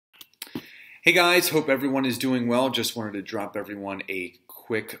Hey guys, hope everyone is doing well. Just wanted to drop everyone a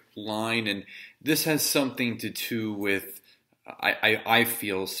quick line, and this has something to do with, I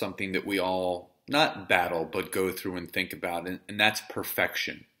feel, something that we all not battle but go through and think about, and that's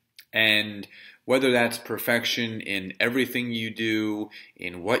perfection. And whether that's perfection in everything you do,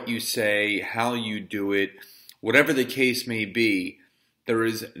 in what you say, how you do it, whatever the case may be, there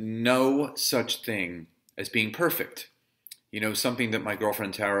is no such thing as being perfect. You know, something that my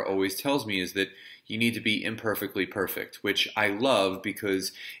girlfriend Tara always tells me is that you need to be imperfectly perfect, which I love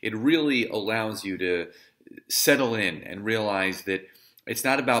because it really allows you to settle in and realize that it's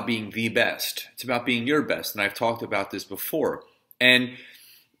not about being the best. It's about being your best. And I've talked about this before. And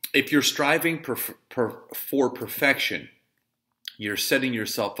if you're striving for perfection, you're setting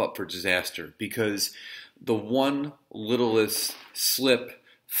yourself up for disaster because the one littlest slip,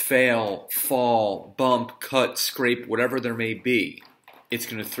 fail, fall, bump, cut, scrape, whatever there may be, it's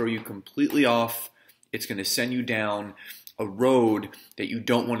going to throw you completely off. It's going to send you down a road that you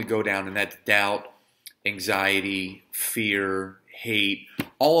don't want to go down, and that's doubt, anxiety, fear, hate,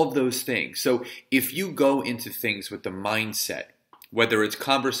 all of those things. So if you go into things with the mindset, whether it's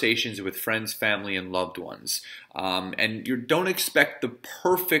conversations with friends, family, and loved ones, and you don't expect the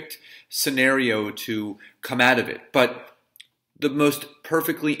perfect scenario to come out of it, but the most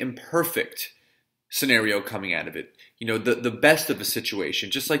perfectly imperfect scenario coming out of it. You know, the best of a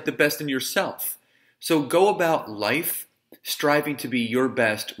situation, just like the best in yourself. So go about life striving to be your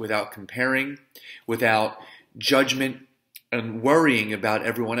best without comparing, without judgment, and worrying about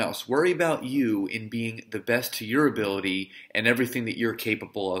everyone else. Worry about you in being the best to your ability and everything that you're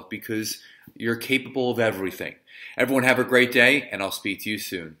capable of, because you're capable of everything. Everyone have a great day, and I'll speak to you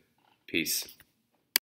soon. Peace.